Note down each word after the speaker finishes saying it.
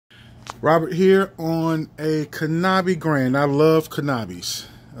Robert here on a Knabe Grand. I love Knabes.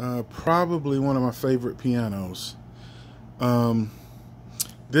 Probably one of my favorite pianos.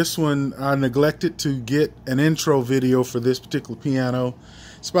 This one, I neglected to get an intro video for this particular piano.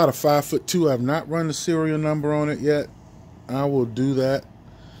 It's about a 5'2". I've not run the serial number on it yet. I will do that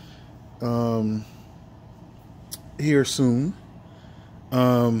here soon.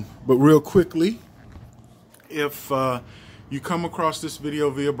 But real quickly, if you come across this video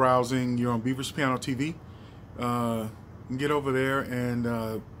via browsing, you're on Beaver's Piano TV, get over there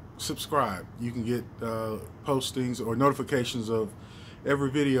and subscribe. You can get postings or notifications of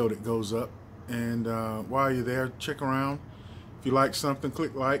every video that goes up. And while you're there, check around. If you like something,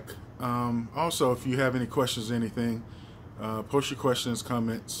 click like. Also, if you have any questions or anything, post your questions,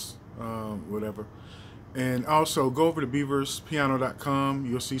 comments, whatever. And also go over to beaverspiano.com.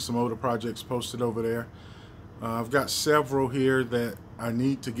 You'll see some older projects posted over there. I've got several here that I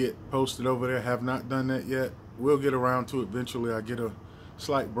need to get posted over there. Have not done that yet. We'll get around to it eventually. I get a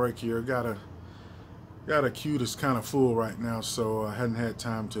slight break here. Got a queue that's kind of full right now, so I hadn't had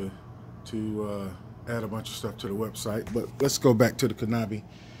time to add a bunch of stuff to the website. But let's go back to the Knabe.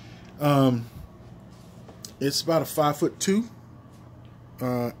 It's about a 5'2".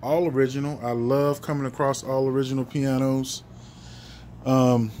 All original. I love coming across all original pianos.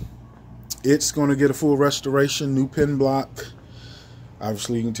 It's going to get a full restoration, new pin block.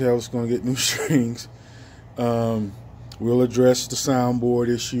 Obviously, you can tell it's going to get new strings. We'll address the soundboard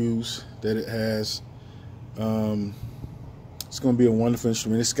issues that it has. It's going to be a wonderful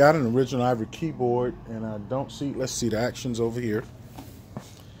instrument. It's got an original ivory keyboard, and I don't see. Let's see the actions over here.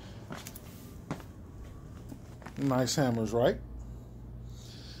 Nice hammers, right?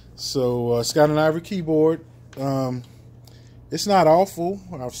 So it's got an ivory keyboard. It's not awful.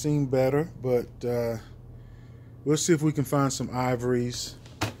 I've seen better, but we'll see if we can find some ivories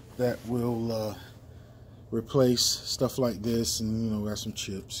that will replace stuff like this. And, you know, got some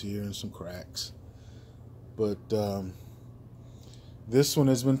chips here and some cracks. But this one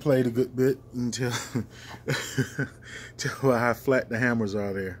has been played a good bit until till how flat the hammers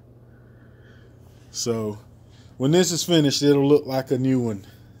are there. So when this is finished, it'll look like a new one.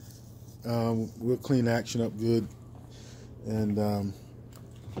 We'll clean the action up good, and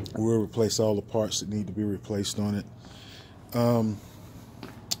we'll replace all the parts that need to be replaced on it.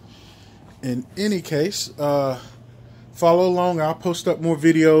 In any case, follow along. I'll post up more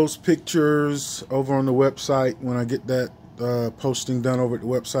videos, pictures over on the website when I get that posting done over at the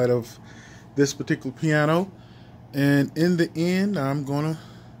website of this particular piano. And in the end, I'm gonna,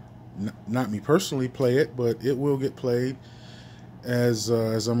 not me personally play it, but it will get played, as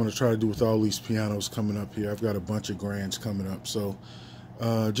I'm going to try to do with all these pianos coming up here. I've got a bunch of grands coming up, so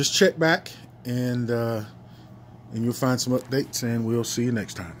just check back, and you'll find some updates, and we'll see you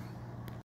next time.